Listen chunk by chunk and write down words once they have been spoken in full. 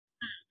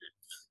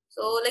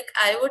So like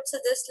I would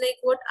suggest, like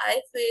what I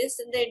faced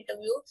in the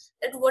interview,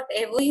 that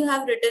whatever you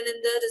have written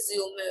in the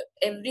resume,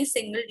 every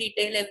single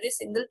detail, every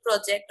single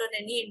project or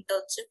any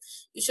internship,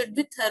 you should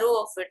be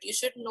thorough of it. You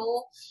should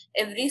know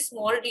every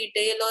small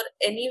detail or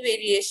any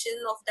variation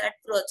of that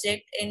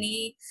project,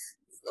 any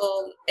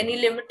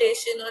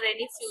limitation or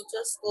any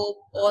future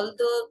scope, all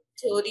the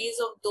theories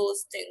of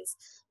those things.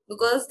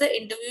 Because the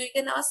interview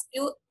can ask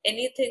you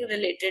anything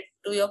related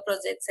to your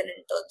projects and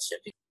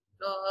internship.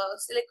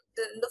 So like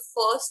in the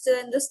first year,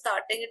 in the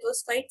starting, it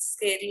was quite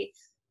scary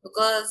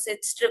because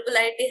it's Triple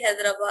IT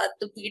Hyderabad.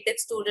 The BTech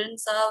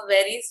students are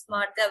very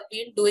smart. They have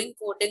been doing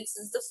coding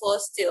since the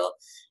first year.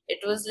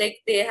 It was like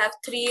they have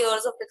 3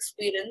 years of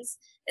experience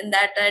in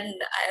that,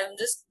 and I am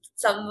just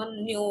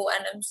someone new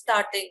and I'm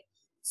starting.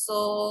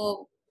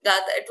 So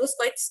that it was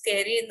quite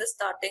scary in the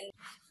starting.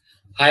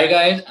 Hi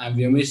guys,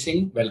 I'm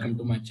Singh. Welcome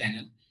to my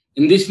channel.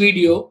 In this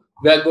video,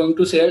 we are going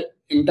to share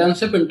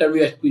internship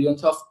interview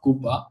experience of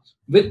Coupa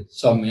with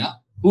Soumya,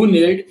 who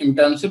nailed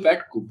internship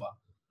at Coupa.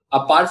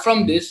 Apart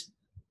from this,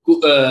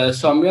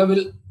 Soumya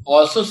will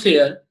also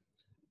share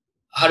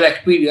her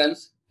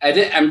experience as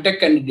a MTech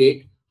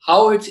candidate,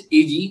 how it's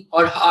easy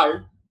or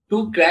hard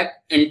to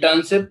crack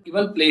internship,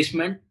 even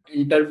placement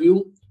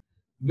interview,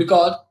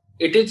 because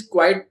it is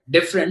quite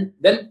different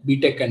than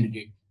BTech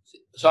candidate.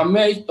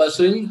 Soumya is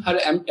pursuing her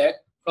MTech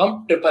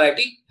from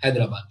IIIT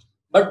Hyderabad.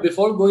 But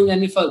before going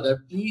any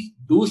further, please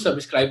do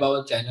subscribe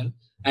our channel.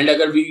 And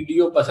अगर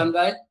video पसंद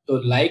आए तो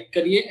like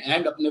करिए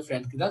and अपने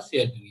friends के साथ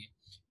share करिए.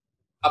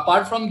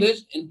 Apart from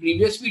this, in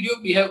previous video,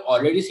 we have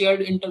already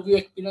shared interview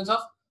experience of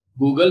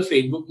Google,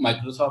 Facebook,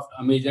 Microsoft,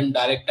 Amazon,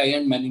 DirectI,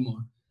 and many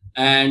more.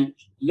 And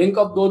link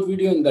of those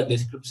video in the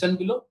description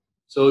below,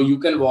 so you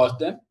can watch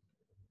them.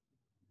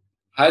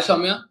 Hi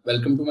Soumya,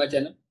 welcome to my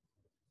channel.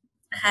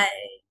 Hi.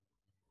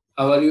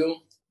 How are you?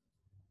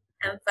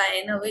 I'm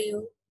fine. How are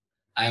you?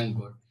 I'm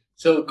good.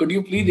 So could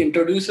you please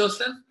introduce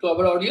yourself to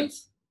our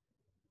audience?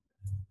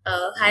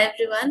 Hi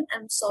everyone,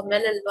 I'm Somya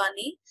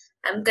Lalwani.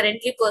 I'm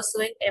currently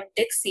pursuing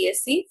MTech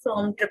CSE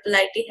from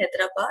IIIT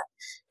Hyderabad.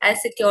 I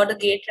secured a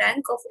gate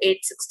rank of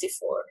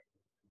 864.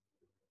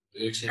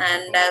 864.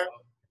 And I've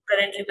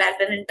currently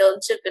bagged an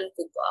internship in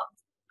Coupa.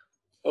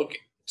 Okay,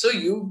 so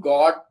you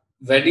got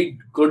very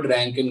good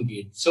rank in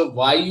GATE. So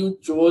why you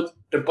chose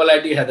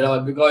IIIT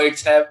Hyderabad? Because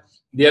it's have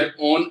their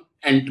own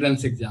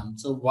entrance exam.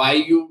 So why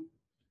you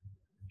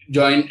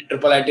joined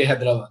IIIT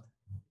Hyderabad?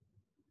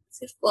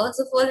 See, first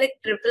of all, like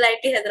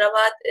IIIT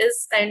Hyderabad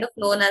is kind of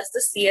known as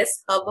the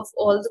CS hub of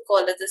all the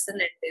colleges in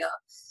India.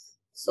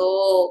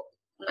 So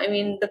I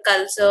mean, the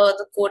culture,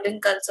 the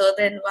coding culture,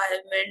 the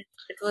environment,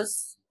 it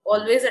was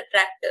always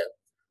attractive.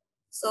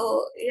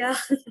 So yeah,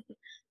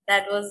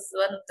 that was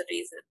one of the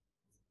reasons.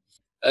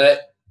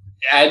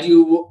 As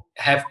you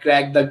have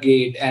cracked the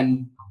GATE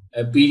and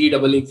PG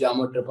double exam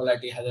or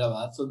IIIT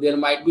Hyderabad, so there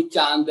might be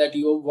chance that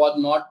you was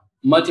not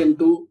much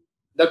into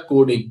the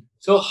coding.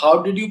 So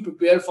how did you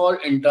prepare for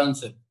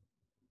internship?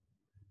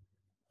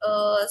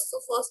 So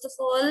first of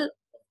all,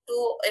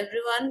 to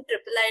everyone,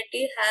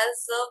 IIIT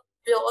has a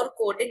pure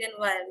coding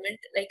environment.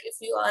 Like if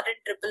you are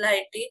in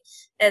IIIT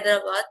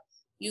Hyderabad,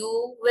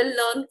 you will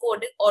learn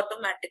coding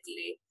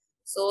automatically.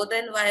 So the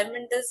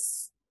environment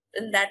is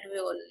in that way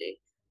only.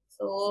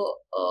 So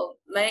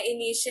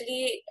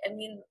initially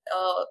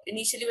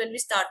when we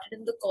started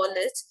in the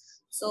college,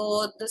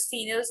 so the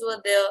seniors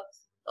were there.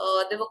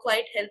 They were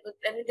quite helpful.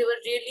 I mean, they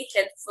were really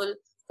helpful.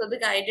 So they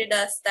guided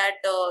us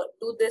that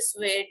do this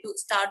way, to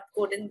start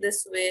coding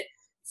this way.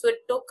 So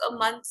it took a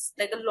month,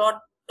 like a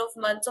lot of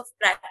months of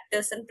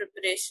practice and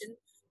preparation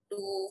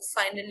to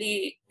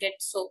finally get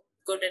so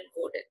good in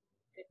coding.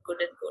 Get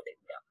good in coding,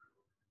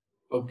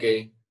 yeah.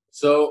 Okay.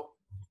 So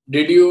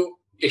did you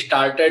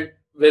started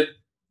with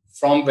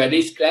from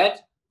very scratch,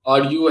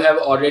 or you have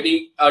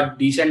already a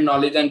decent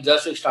knowledge and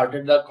just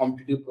started the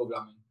competitive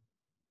programming?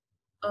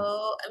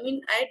 I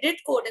mean, I did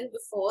coding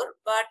before,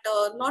 but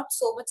not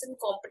so much in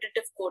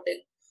competitive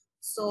coding.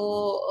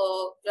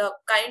 So,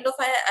 kind of,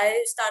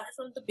 I started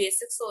from the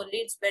basics only.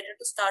 It's better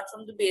to start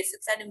from the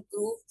basics and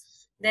improve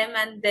them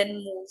and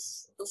then move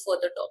to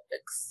further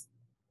topics.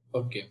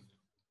 Okay.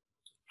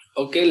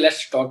 Okay,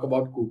 let's talk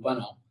about Coupa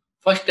now.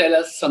 First, tell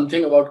us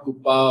something about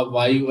Coupa,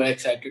 why you were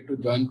excited to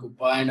join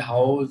Coupa, and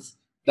how's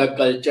the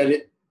culture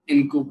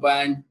in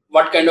Coupa, and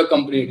what kind of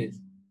company it is.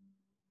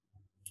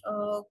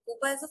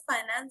 Coupa is a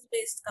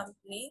finance-based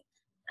company,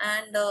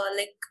 and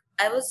like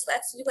I was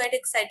actually quite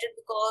excited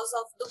because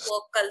of the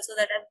work culture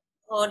that I've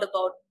heard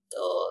about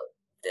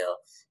there.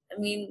 I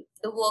mean,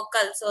 the work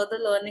culture, the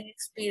learning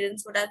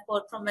experience, what I've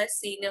heard from my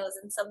seniors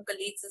and some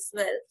colleagues as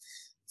well.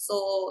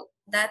 So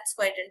that's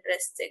quite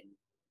interesting,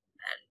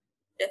 and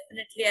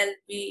definitely I'll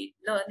be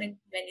learning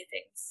many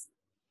things.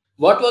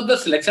 What was the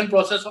selection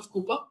process of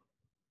Coupa?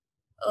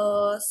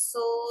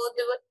 So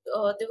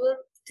there were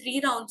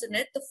 3 rounds in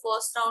it. The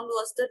first round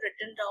was the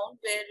written round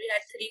where we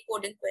had 3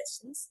 coding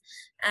questions,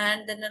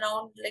 and then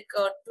around like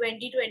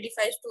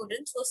 20-25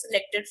 students were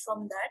selected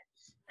from that.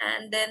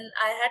 And then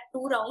I had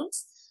 2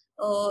 rounds.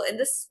 In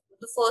this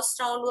the first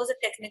round was a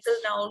technical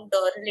round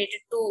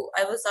related to,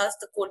 I was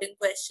asked the coding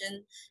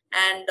question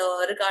and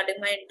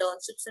regarding my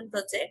internships and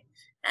project.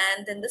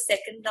 And then the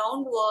second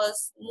round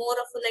was more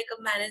of like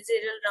a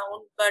managerial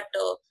round, but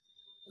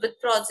with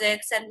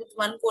projects and with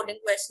one coding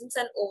questions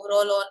and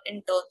overall on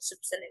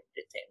internships and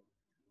everything.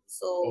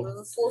 So we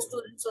were 4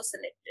 students were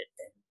selected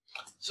then.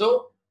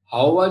 So,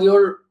 how was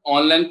your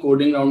online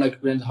coding round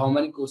experience? How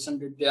many questions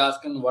did they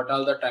ask, and what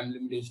are the time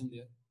limitations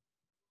there?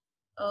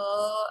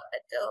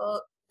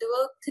 There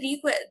were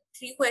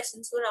three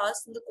questions were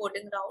asked in the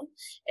coding round.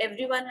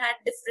 Everyone had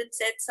different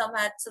sets. Some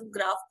had some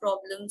graph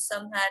problems.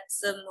 Some had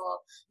some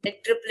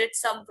like triplet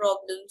sum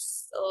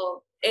problems,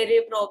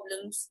 array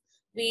problems.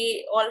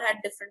 We all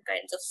had different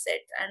kinds of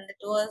set, and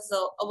it was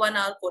a 1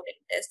 hour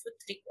coding test with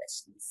 3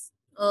 questions.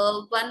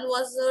 One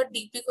was a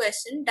DP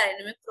question,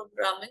 dynamic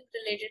programming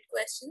related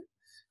question.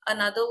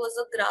 Another was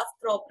a graph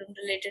problem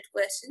related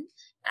question,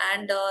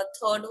 and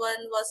third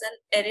one was an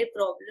array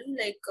problem.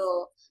 Like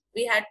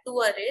we had 2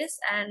 arrays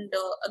and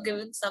a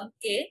given sum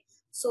k,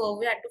 so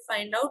we had to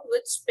find out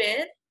which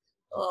pair,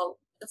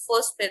 the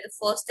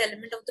first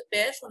element of the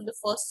pair from the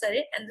first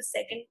array, and the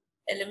second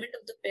element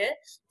of the pair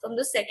from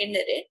the second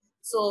array.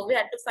 So we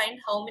had to find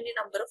how many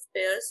number of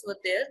pairs were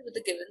there with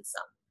the given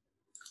sum.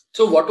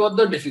 So, what was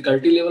the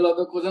difficulty level of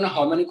the question?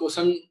 How many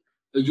questions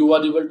you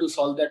were able to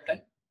solve that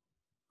time?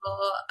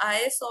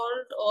 I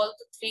solved all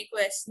the 3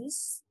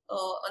 questions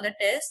on the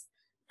test,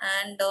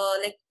 and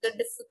like the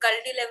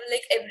difficulty level,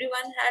 like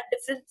everyone had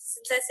different.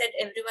 Since I said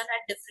everyone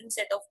had different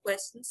set of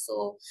questions,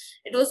 so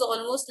it was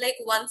almost like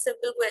 1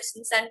 simple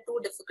questions and 2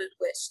 difficult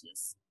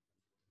questions.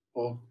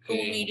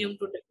 Okay. 2 medium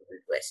to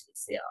difficult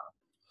questions. Yeah.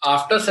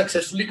 After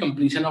successfully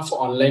completion of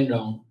online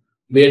round,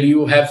 where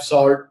you have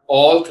solved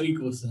all 3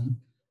 questions,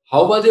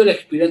 how was your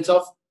experience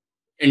of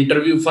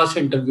first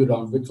interview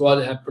round,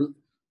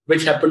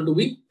 which happened to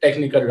be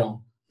technical round?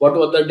 What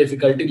was the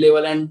difficulty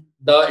level, and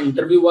the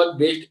interview was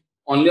based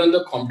only on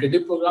the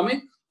competitive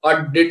programming,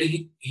 or did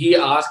he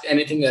ask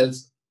anything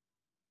else?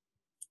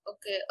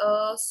 Okay,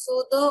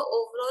 so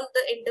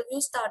the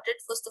interview started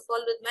first of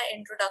all with my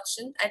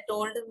introduction. I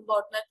told him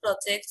about my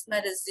projects, my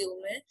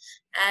resume,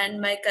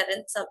 and my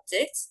current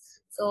subjects.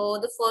 So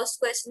the first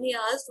question he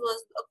asked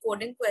was a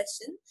coding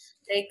question.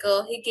 Like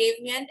he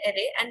gave me an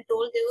array and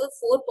told there were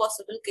 4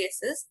 possible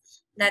cases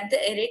that the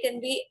array can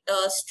be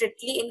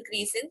strictly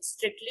increasing,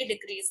 strictly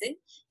decreasing,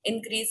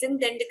 increasing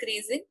then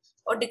decreasing,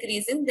 or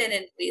decreasing then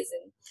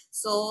increasing.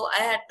 So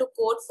I had to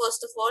code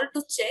first of all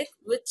to check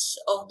which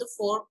of the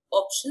 4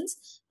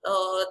 options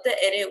the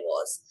array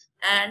was.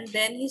 And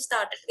then he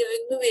started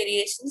giving me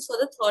variations for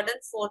the third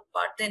and fourth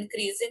part, the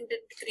increasing, then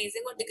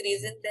decreasing, or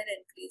decreasing, then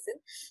increasing.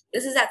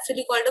 This is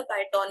actually called a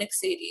Pythonic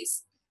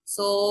series.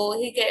 So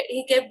he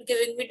kept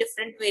giving me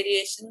different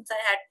variations. I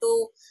had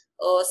to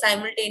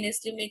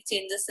simultaneously make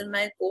changes in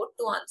my code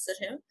to answer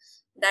him.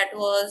 That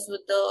was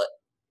with the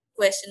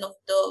question of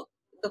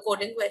the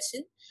coding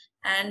question.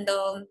 And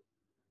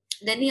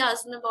then he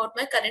asked me about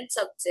my current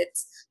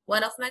subjects.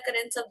 One of my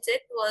current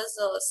subject was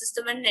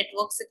system and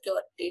network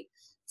security.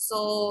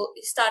 So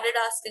he started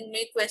asking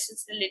me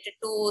questions related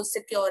to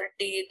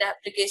security, the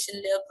application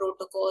layer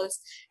protocols,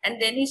 and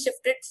then he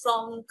shifted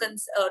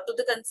to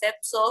the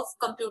concepts of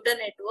computer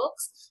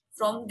networks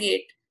from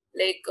gate.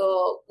 Like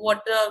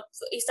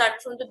he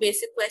started from the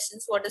basic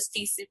questions: what is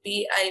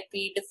TCP,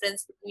 IP,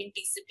 difference between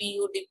TCP,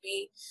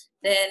 UDP,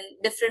 then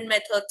different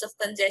methods of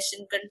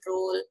congestion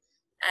control,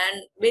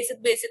 and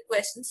basic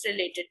questions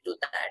related to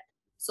that.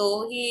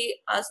 So he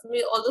asked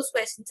me all those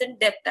questions in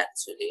depth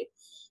actually,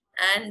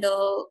 and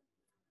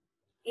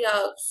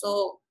yeah,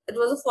 so it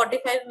was a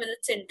 45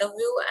 minutes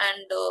interview,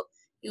 and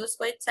he was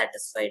quite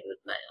satisfied with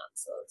my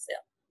answers.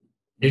 Yeah.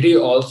 Did he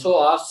also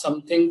ask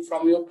something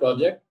from your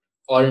project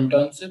or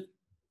internship,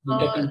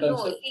 BTech No,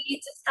 internship? he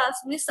just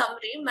asked me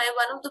summary. My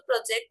one of the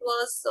project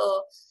was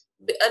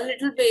a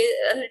little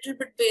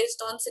bit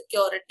based on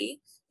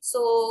security.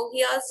 So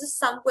he asked just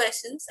some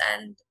questions,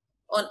 and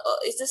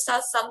he just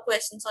asked some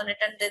questions on it,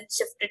 and then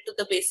shifted to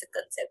the basic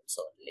concepts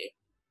only.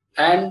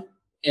 And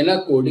in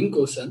a coding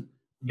question,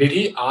 did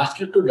he ask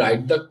you to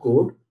write the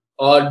code,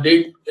 or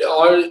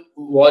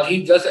was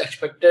he just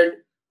expected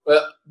uh,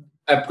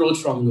 approach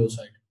from your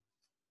side?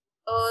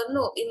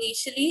 No,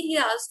 initially he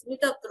asked me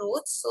the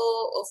approach. So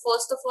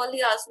first of all,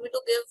 he asked me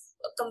to give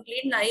a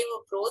complete naive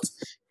approach,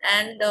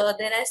 and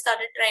then I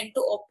started trying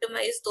to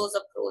optimize those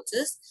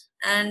approaches,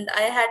 and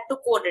I had to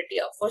code it.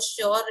 Yeah, for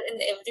sure. In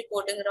every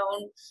coding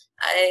round,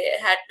 I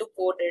had to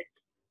code it.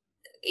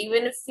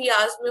 Even if he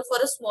asked me for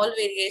a small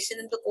variation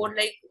in the code,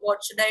 like what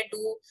should I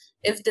do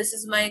if this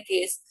is my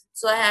case,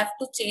 so I have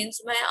to change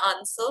my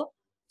answer.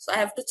 So I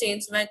have to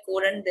change my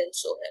code and then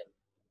show him.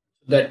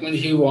 That means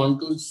he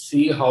want to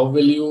see how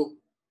will you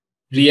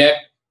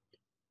react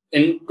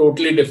in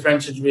totally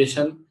different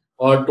situation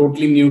or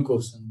totally new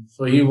question.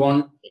 So he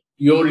want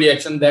your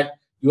reaction that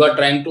you are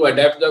trying to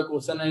adapt the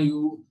question and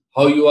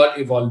how you are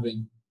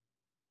evolving.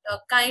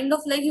 Kind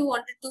of like he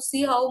wanted to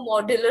see how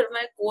modular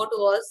my code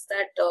was,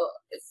 that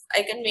if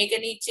I can make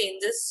any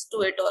changes to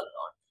it or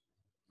not.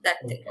 That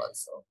thing Okay.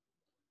 also.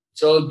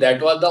 So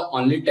that was the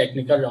only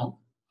technical round.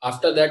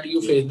 After that,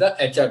 you faced the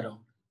HR round.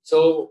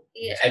 So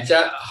Yeah.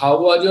 HR,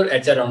 how was your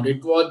HR round?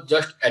 It was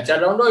just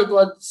HR round, or it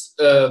was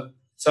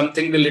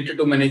something related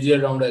to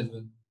managerial round as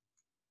well?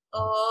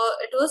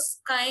 It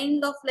was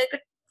kind of like a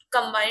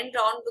combined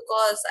round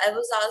because I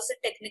was asked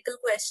a technical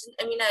question.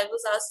 I mean, I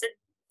was asked a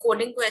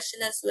coding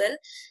question as well,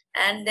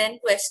 and then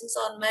questions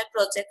on my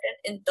project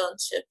and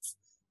internships.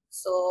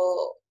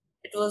 So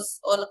it was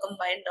all a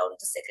combined round.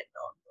 The second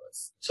round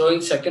was. So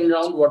in second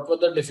round, what was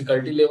the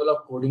difficulty level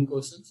of coding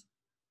questions?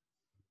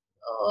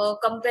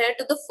 Compared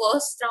to the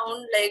first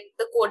round, like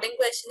the coding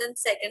question in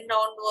second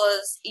round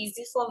was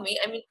easy for me.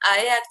 I mean,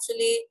 I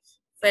actually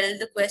felt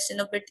the question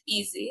a bit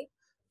easy.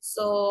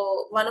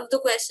 So one of the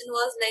question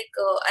was like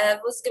I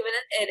was given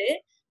an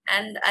array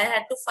and I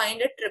had to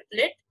find a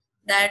triplet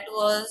that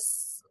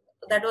was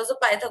a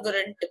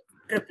Pythagorean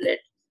triplet.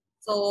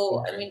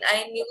 So I mean,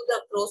 I knew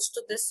the approach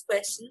to this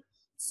question,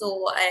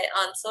 so I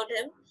answered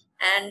him,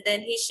 and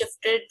then he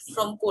shifted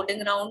from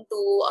coding round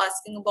to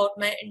asking about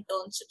my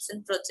internships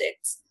and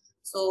projects.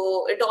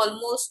 So it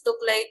almost took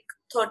like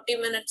 30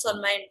 minutes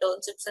on my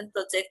internships and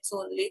projects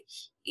only.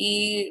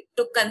 He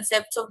took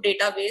concepts of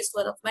database.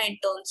 One of my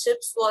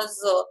internships was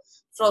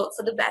for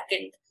the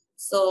backend,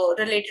 so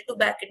related to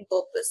backend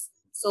purpose.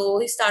 So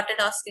he started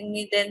asking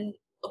me then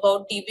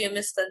about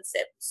DBMS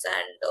concepts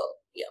and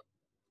yeah.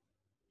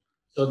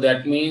 So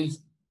that means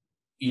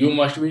you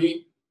must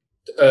be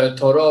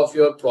thorough of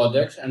your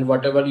projects and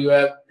whatever you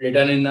have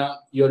written in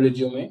your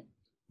resume,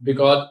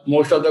 because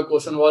most of the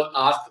question was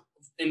asked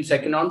in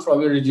second round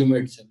from your resume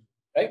itself,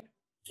 right?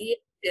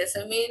 Yes,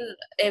 I mean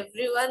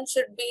everyone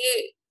should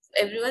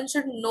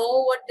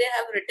know what they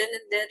have written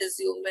in their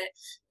resume.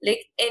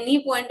 Like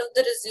any point of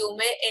the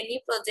resume,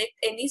 any project,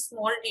 any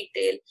small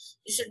detail,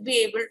 you should be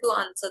able to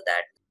answer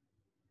that.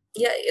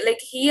 Yeah, like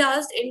he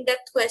asked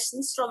in-depth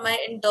questions from my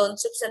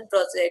internships and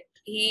project.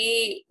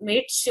 He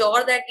made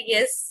sure that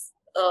yes,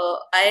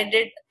 I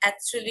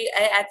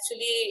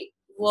actually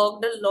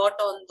worked a lot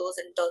on those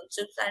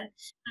internships. And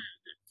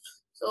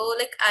so,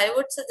 like, I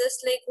would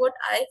suggest, like, what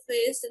I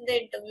faced in the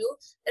interview,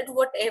 that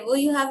whatever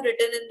you have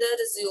written in the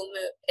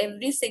resume,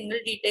 every single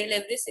detail,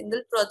 every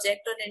single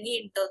project or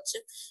any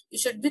internship, you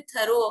should be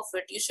thorough of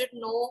it. You should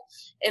know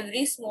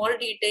every small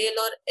detail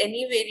or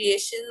any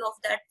variation of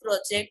that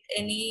project,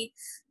 any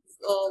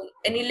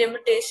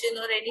limitation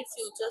or any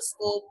future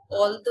scope,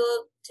 all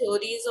the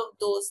theories of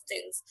those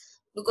things.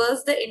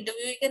 Because the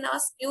interviewer can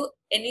ask you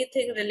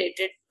anything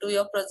related to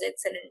your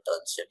projects and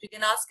internship. You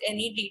can ask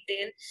any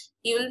detail.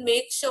 He will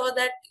make sure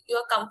that you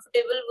are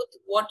comfortable with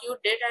what you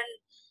did,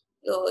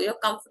 and you're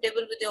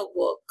comfortable with your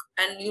work,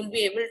 and you'll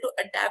be able to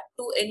adapt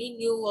to any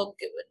new work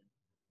given.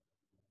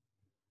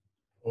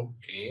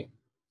 Okay.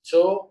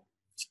 So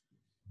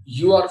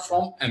you are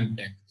from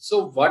MTech.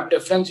 So what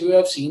difference you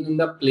have seen in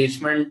the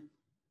placement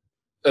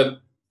uh,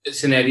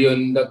 scenario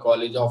in the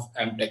college of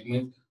MTech,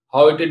 means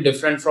how it is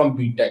different from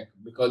BTech,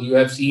 because you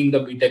have seen the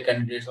BTech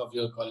candidates of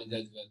your college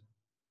as well.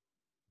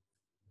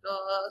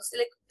 So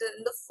like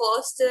in the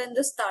first year, in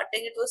the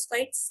starting, it was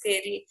quite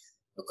scary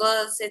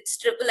because it's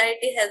triple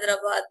IT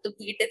Hyderabad. The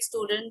BTech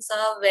students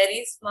are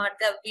very smart.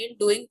 They have been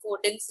doing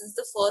coding since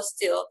the first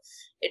year.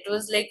 It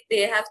was like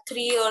they have 3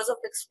 years of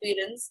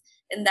experience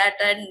in that,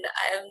 and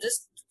I am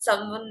just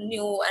someone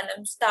new and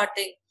I'm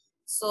starting.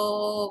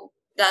 So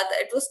that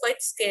it was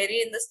quite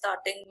scary in the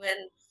starting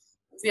when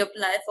we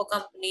apply for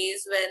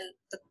companies, when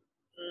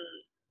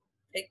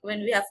like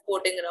when we have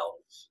coding around.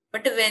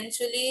 But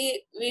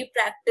eventually we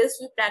practice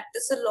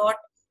a lot,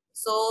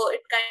 so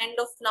it kind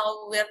of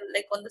now we're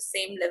like on the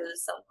same level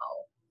somehow.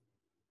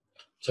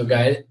 So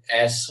guys,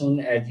 as soon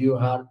as you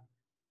are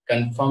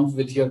confirmed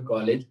with your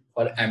college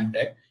for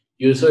MTech,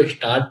 you should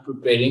start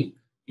preparing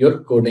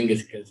your coding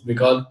skills,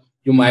 because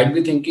you might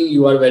be thinking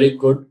you are very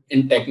good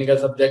in technical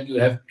subject, you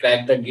have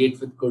cracked the gate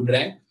with good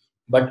rank,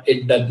 but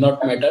it does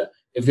not matter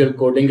if your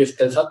coding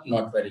skills are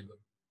not very good.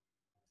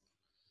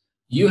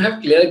 You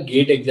have cleared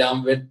GATE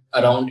exam with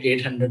around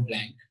 800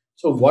 rank.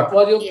 So what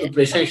was your Yeah.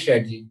 preparation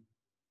strategy?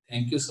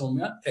 Thank you,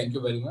 Soumya. Thank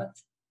you very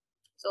much.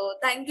 So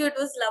thank you. It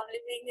was lovely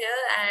being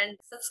here, and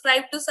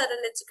subscribe to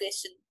Saral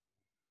Education.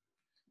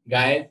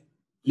 Guys,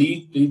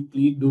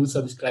 please do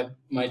subscribe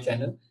my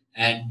channel,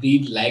 and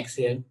please like,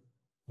 share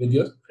with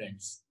your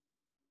friends.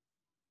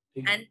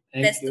 And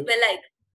Thank press the you. bell icon.